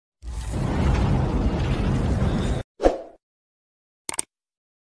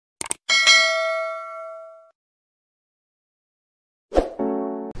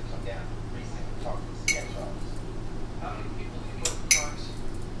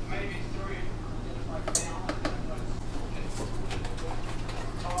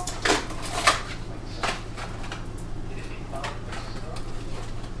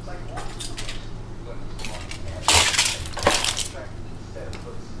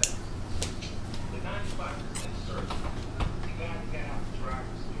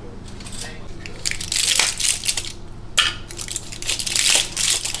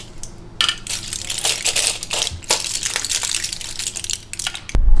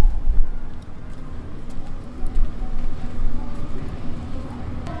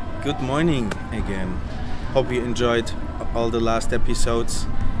Good morning again. Hope you enjoyed all the last episodes.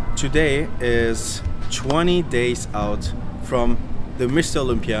 Today is 20 days out from the Mr.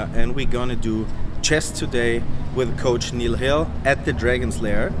 Olympia and we're gonna do chest today with Coach Neil Hill at the Dragon's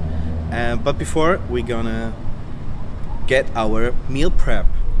Lair. But before, we're gonna get our meal prep.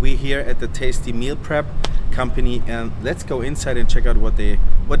 We're here at the Tasty Meal Prep company and let's go inside and check out what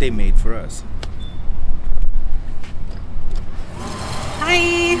they made for us.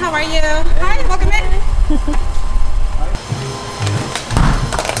 Hi, how are you? Hi, welcome in.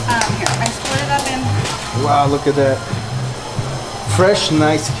 Here, I stored it up in. Wow, look at that. Fresh,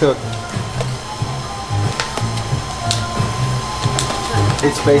 nice cook.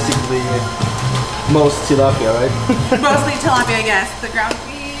 It's basically most tilapia, right? Mostly tilapia, yes. The ground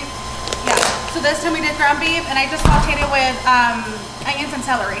beef. Yeah. So this time we did ground beef and I just sauteed it with onions and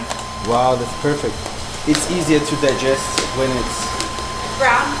celery. Wow, that's perfect. It's easier to digest when it's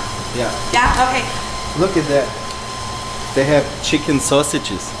brown? Yeah. Yeah, okay. Look at that. They have chicken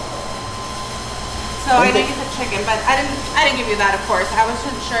sausages. So I know you said chicken, but I didn't give you that, of course. I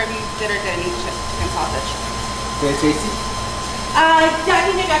wasn't sure if you did or didn't eat chicken sausage. They're tasty? Yeah, I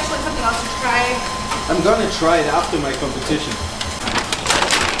think maybe actually something else to try. I'm gonna try it after my competition.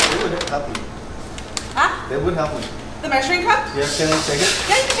 They would help me. Huh? They would help me. The measuring cup? Yeah, can I take it?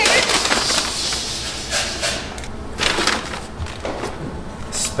 Yeah, you can take it.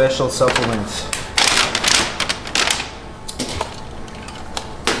 Special supplements.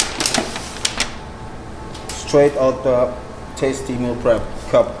 Straight out the Tasty Meal Prep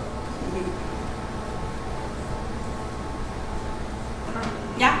cup.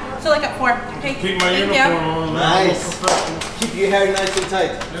 Yeah, so like at 4. Okay. Keep my uniform on. Nice. Keep your hair nice and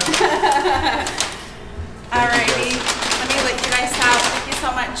tight. Alrighty. Let me let you guys out. Thank you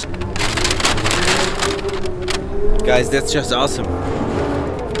so much. Guys, that's just awesome.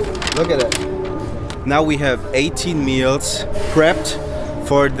 Look at it. Now we have 18 meals prepped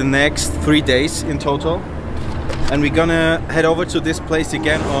for the next 3 days in total. And we're gonna head over to this place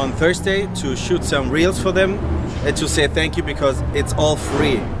again on Thursday to shoot some reels for them and to say thank you because it's all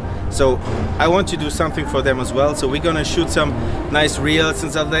free. So I want to do something for them as well. So we're gonna shoot some nice reels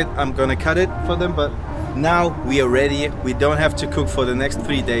and stuff like that. I'm gonna cut it for them, but now we are ready. We don't have to cook for the next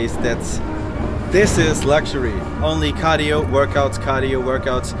 3 days. This is luxury. Only cardio, workouts,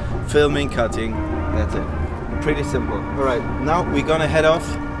 filming, cutting. That's it. Pretty simple. All right, now we're gonna head off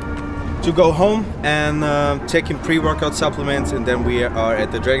to go home and take in pre-workout supplements, and then we are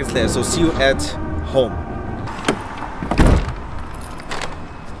at the Dragon's Lair. So see you at home.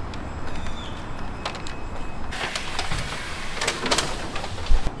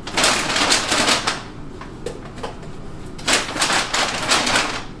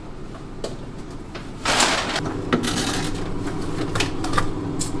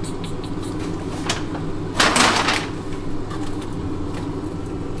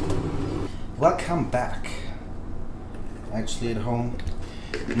 Welcome back. Actually at home.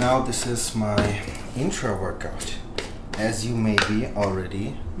 Now this is my intra workout. As you maybe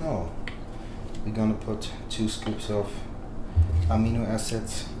already know. We're gonna put 2 scoops of amino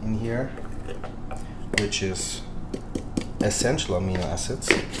acids in here, which is essential amino acids.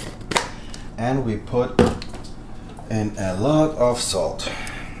 And we put in a lot of salt.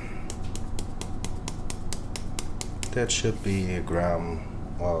 That should be a gram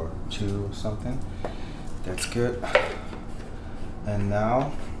or 2 something. That's good. And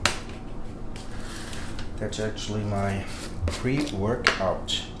now that's actually my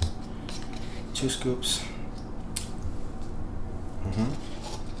pre-workout. 2 scoops.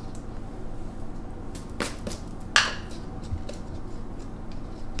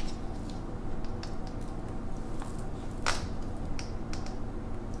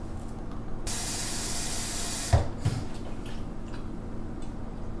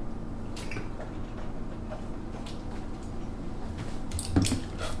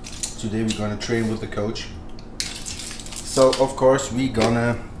 Today we're gonna train with the coach. So of course we're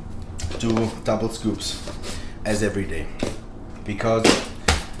gonna do double scoops as every day because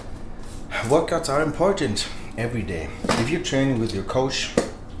workouts are important every day. If you're training with your coach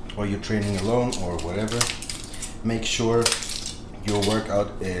or you're training alone or whatever, make sure your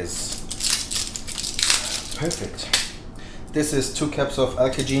workout is perfect. This is 2 cups of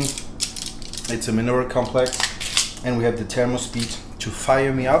Alkagene. It's a mineral complex and we have the Thermospeed to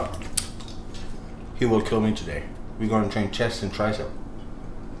fire me up. He will kill me today. We're going to train chest and tricep.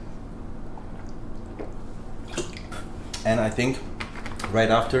 And I think right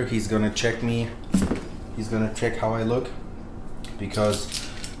after he's going to check me. He's going to check how I look. Because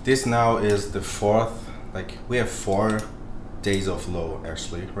this now is the 4th, like we have 4 days of low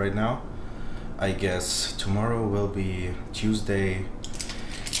actually right now. I guess tomorrow will be Tuesday.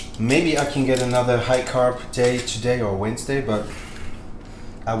 Maybe I can get another high carb day today or Wednesday, but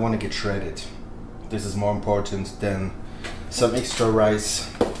I want to get shredded. This is more important than some extra rice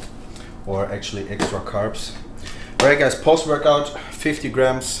or actually extra carbs. Alright guys, post-workout 50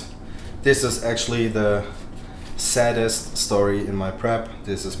 grams. This is actually the saddest story in my prep.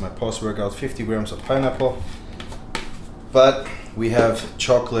 This is my post-workout 50 grams of pineapple. But we have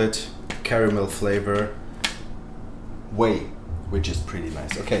chocolate caramel flavor whey, which is pretty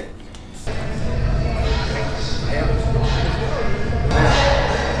nice. Okay.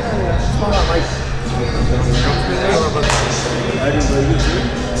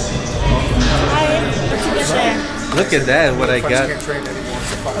 Look at that, what I got.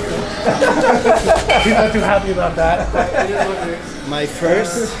 He's not too happy about that. My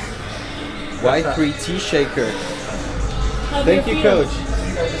first Y3T shaker. Thank you, coach.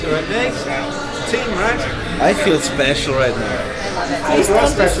 Right, next. Team, right? I feel special right now. Please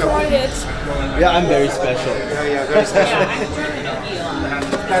don't destroy it. Yeah, I'm very special. Yeah, very special.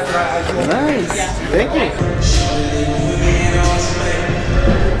 That's right. Nice. Thank you.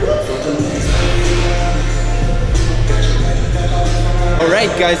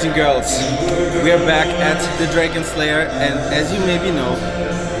 Alright guys and girls, we are back at the Dragon Slayer, and as you maybe know,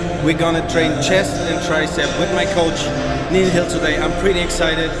 we're gonna train chest and tricep with my coach Neil Hill today. I'm pretty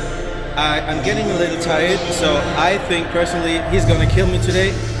excited. I'm getting a little tired, so I think personally he's gonna kill me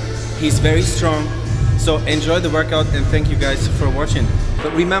today. He's very strong, so enjoy the workout and thank you guys for watching.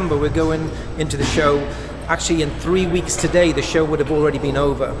 But remember, we're going into the show, actually in 3 weeks today, the show would have already been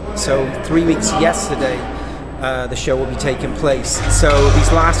over. So 3 weeks yesterday, the show will be taking place. So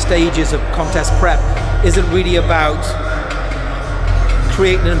these last stages of contest prep isn't really about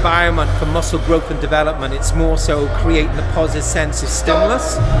creating an environment for muscle growth and development. It's more so creating a positive sense of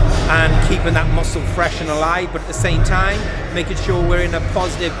stimulus and keeping that muscle fresh and alive, but at the same time making sure we're in a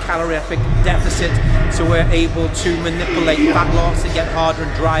positive calorific deficit so we're able to manipulate fat loss and get harder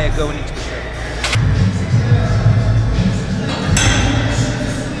and drier going into the show.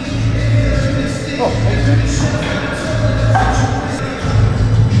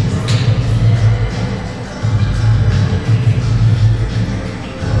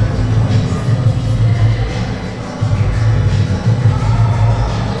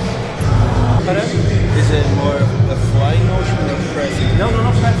 Is it more a flying motion or pressing? No,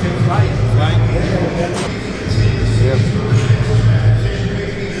 not pressing, flying. Flying? Yep.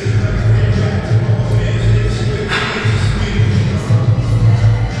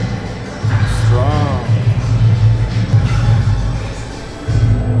 Strong.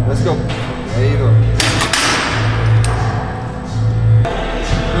 Let's go. There you go.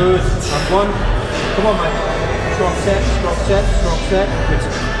 Good. That's one. Come on, man. Strong set, strong set, strong set. Good.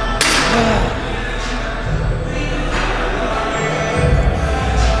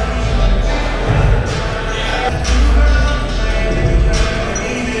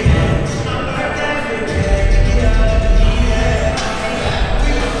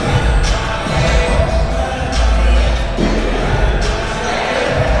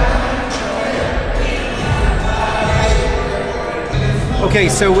 Okay,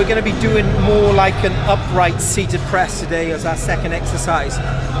 so we're going to be doing more like an upright seated press today as our second exercise.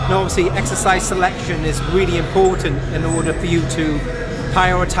 Now obviously exercise selection is really important in order for you to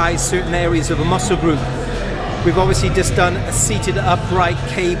prioritize certain areas of a muscle group. We've obviously just done a seated upright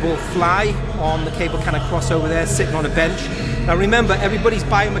cable fly on the cable kind of crossover there, sitting on a bench. Now remember, everybody's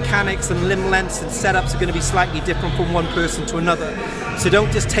biomechanics and limb lengths and setups are going to be slightly different from one person to another. So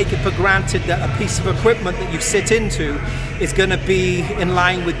don't just take it for granted that a piece of equipment that you sit into is going to be in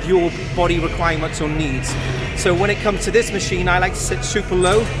line with your body requirements or needs. So when it comes to this machine, I like to sit super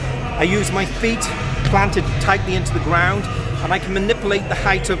low. I use my feet planted tightly into the ground, and I can manipulate the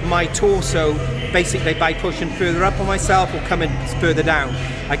height of my torso basically by pushing further up on myself or coming further down.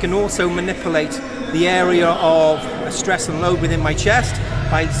 I can also manipulate the area of stress and load within my chest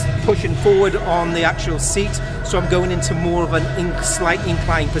by pushing forward on the actual seat, so I'm going into more of a slight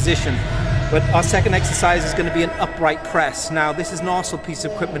inclined position. But our second exercise is going to be an upright press. Now this is an awesome piece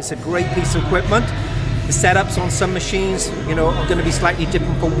of equipment, it's a great piece of equipment. The setups on some machines, are going to be slightly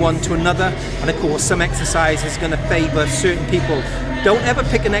different from one to another, and of course some exercise is going to favor certain people. Don't ever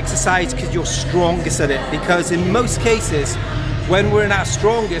pick an exercise because you're strongest at it, because in most cases When we're in our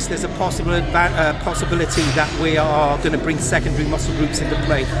strongest, there's a possibility that we are going to bring secondary muscle groups into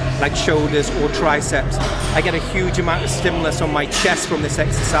play, like shoulders or triceps. I get a huge amount of stimulus on my chest from this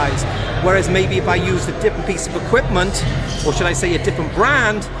exercise, whereas maybe if I use a different piece of equipment, or should I say a different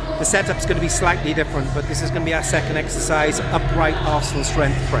brand, the setup's going to be slightly different. But this is going to be our second exercise, upright Arsenal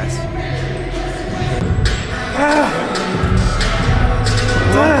strength press.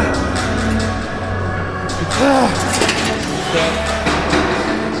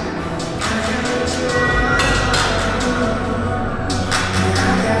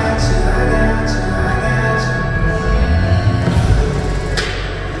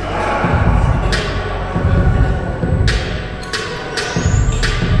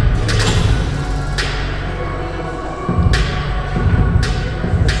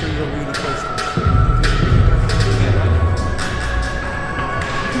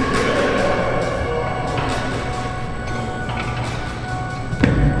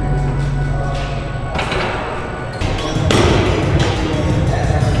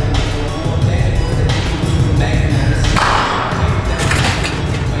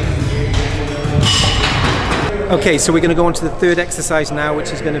 Okay, so we're going to go on to the third exercise now, which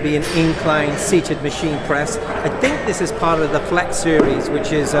is going to be an incline seated machine press. I think this is part of the Flex series,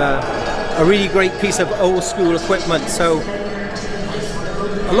 which is a really great piece of old school equipment. So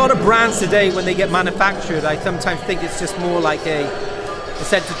a lot of brands today, when they get manufactured, I sometimes think it's just more like a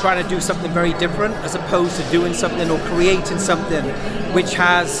sense of trying to do something very different, as opposed to doing something or creating something which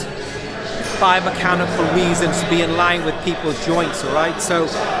has biomechanical reasons to be in line with people's joints, all right? So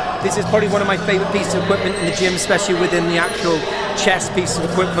this is probably one of my favorite pieces of equipment in the gym, especially within the actual chest piece of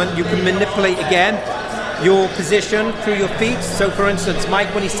equipment. You can manipulate, again, your position through your feet. So for instance,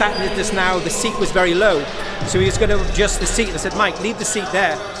 Mike, when he sat in it just now, the seat was very low. So he was going to adjust the seat. I said, Mike, leave the seat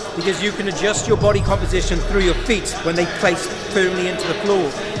there, because you can adjust your body composition through your feet when they place firmly into the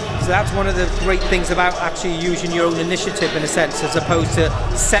floor. So that's one of the great things about actually using your own initiative, in a sense, as opposed to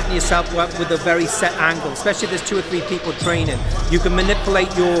setting yourself up with a very set angle, especially if there's 2 or 3 people training. You can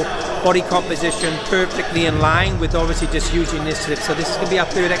manipulate your body composition perfectly in line with obviously just using initiative. So this is going to be our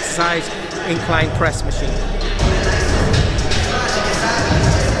third exercise, incline press machine.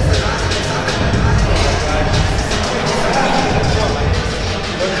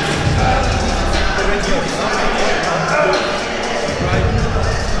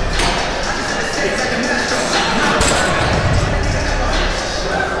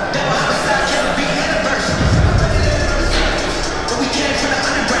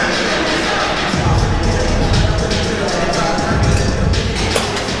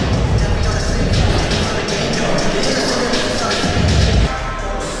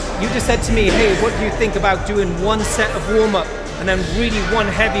 Said to me, hey, what do you think about doing 1 set of warm-up and then really 1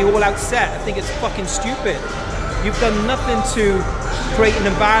 heavy all-out set? I think it's fucking stupid. You've done nothing to create an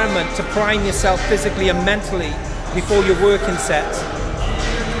environment to prime yourself physically and mentally before your working sets.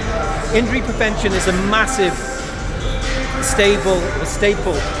 Injury prevention is a massive staple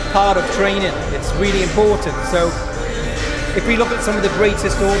part of training. It's really important. So if we look at some of the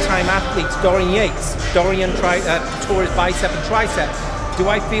greatest all-time athletes, Dorian Yates, tore his bicep and tricep. Do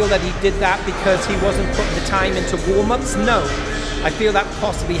I feel that he did that because he wasn't putting the time into warm-ups? No. I feel that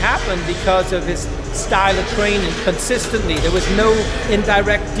possibly happened because of his style of training consistently. There was no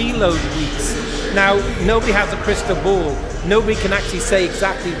indirect deload weeks. Now, nobody has a crystal ball. Nobody can actually say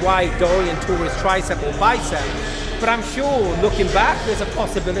exactly why Dorian tore his tricep or bicep. But I'm sure, looking back, there's a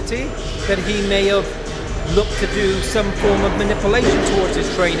possibility that he may have looked to do some form of manipulation towards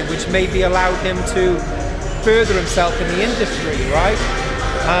his training, which maybe allowed him to further himself in the industry, right?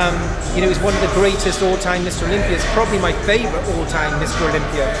 You know, he's one of the greatest all-time Mr. Olympias, probably my favorite all-time Mr.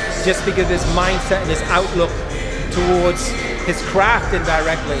 Olympia, just because of his mindset and his outlook towards his craft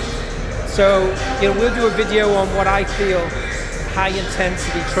indirectly. So, you know, we'll do a video on what I feel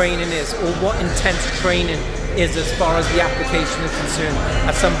high-intensity training is, or what intense training is as far as the application is concerned,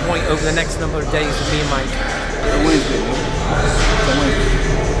 at some point over the next number of days with me and Mike.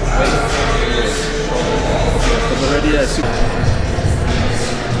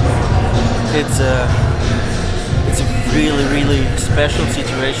 It's a really, really special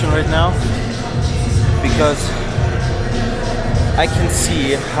situation right now, because I can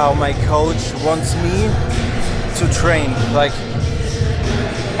see how my coach wants me to train. Like,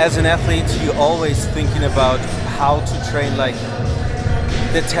 as an athlete, you're always thinking about how to train, like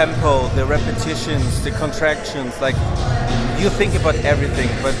the tempo, the repetitions, the contractions, like you think about everything.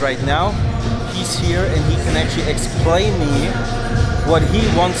 But right now, he's here and he can actually explain me what he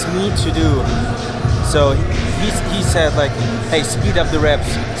wants me to do. So he said like, hey, speed up the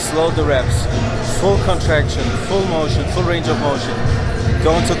reps, slow the reps, full contraction, full motion, full range of motion,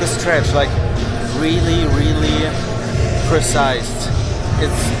 go into the stretch, like really, really precise.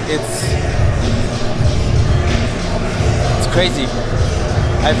 It's crazy.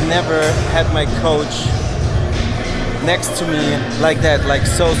 I've never had my coach next to me like that, like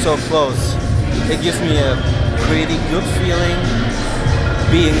so close. It gives me a pretty good feeling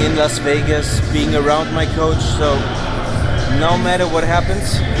being in Las Vegas, being around my coach. So no matter what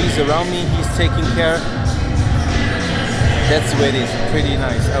happens, he's around me, he's taking care. That's the way it is. Pretty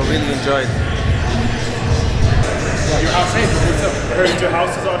nice. I really enjoyed it. Your house, hey, what's up? I heard your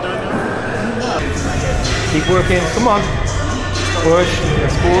house is all done now? Keep working. Come on. Push.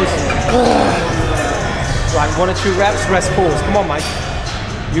 Rest pause. Right, 1 or 2 reps. Rest pause. Come on, Mike.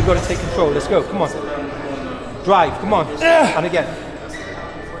 You've got to take control. Let's go. Come on. Drive. Come on. And again.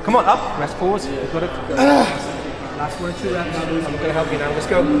 Come on. Up. Rest pause. You've got to go. Last 1 or 2 reps. I'm going to help you now. Let's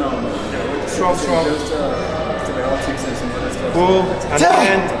go. Strong. Pull. And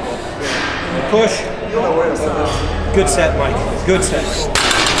again. Push. Good set, Mike. Good set.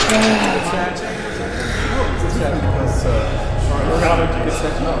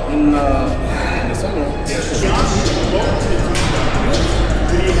 In the summer.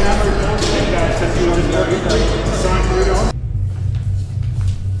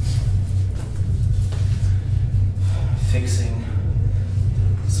 Fixing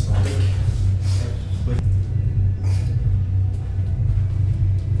spike.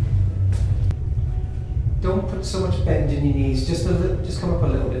 Don't put so much bend in your knees. Just come up a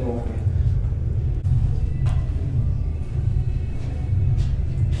little bit more.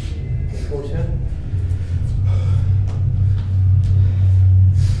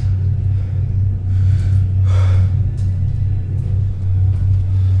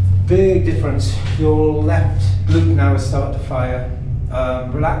 Big difference. Your left glute now is starting to fire.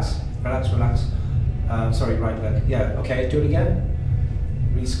 Relax. Sorry, right leg. Yeah, okay, do it again.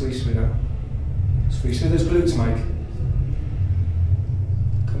 Re-squeeze through now. Squeeze through those glutes, Mike.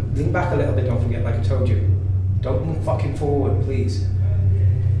 Come, lean back a little bit, don't forget, like I told you. Don't lean fucking forward, please.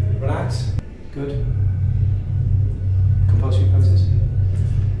 Relax. Good. Compulsory poses.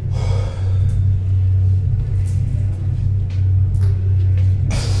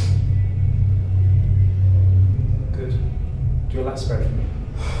 Good. Do your lat spread for me.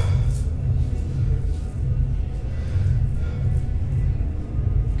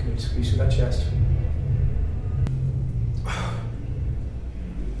 Good. Squeeze through that chest.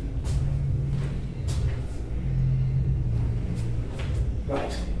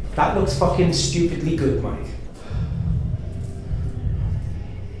 Right. That looks fucking stupidly good, Mike.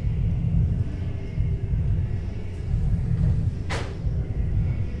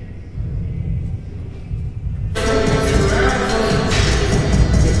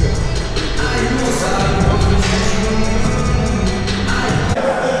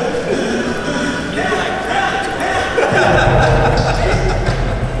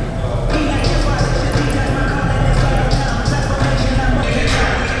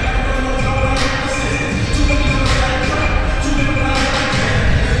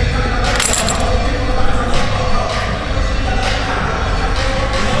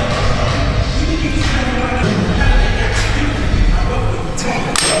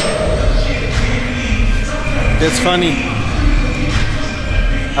 That's funny.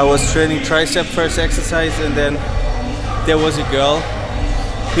 I was training tricep first exercise, and then there was a girl.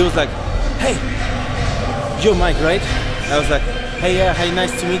 He was like, "Hey, you're Mike, right?" I was like, "Hey, yeah, hey,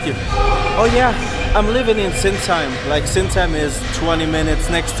 nice to meet you." "Oh yeah, I'm living in Sintheim. Like Sintheim is 20 minutes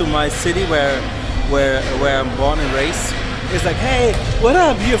next to my city where I'm born and raised." He's like, "Hey, what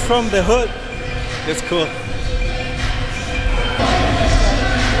up? You're from the hood?" That's cool.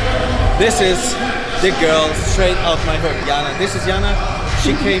 This is the girl straight out my hood, Jana. This is Jana.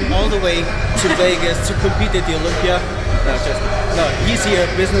 She came all the way to Vegas to compete at the Olympia. No, he's here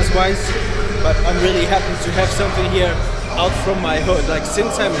business-wise, but I'm really happy to have something here out from my hood. Like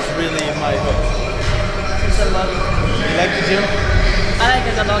Sintheim is really my hood. It's a lot. You like the gym? I like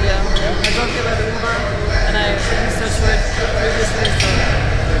it a lot, yeah. I don't give it Uber, and I researched for it previously,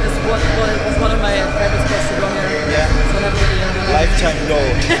 so this was one of my favorite spots to go here. Yeah. So I have really lifetime goal.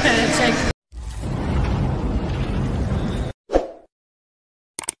 check.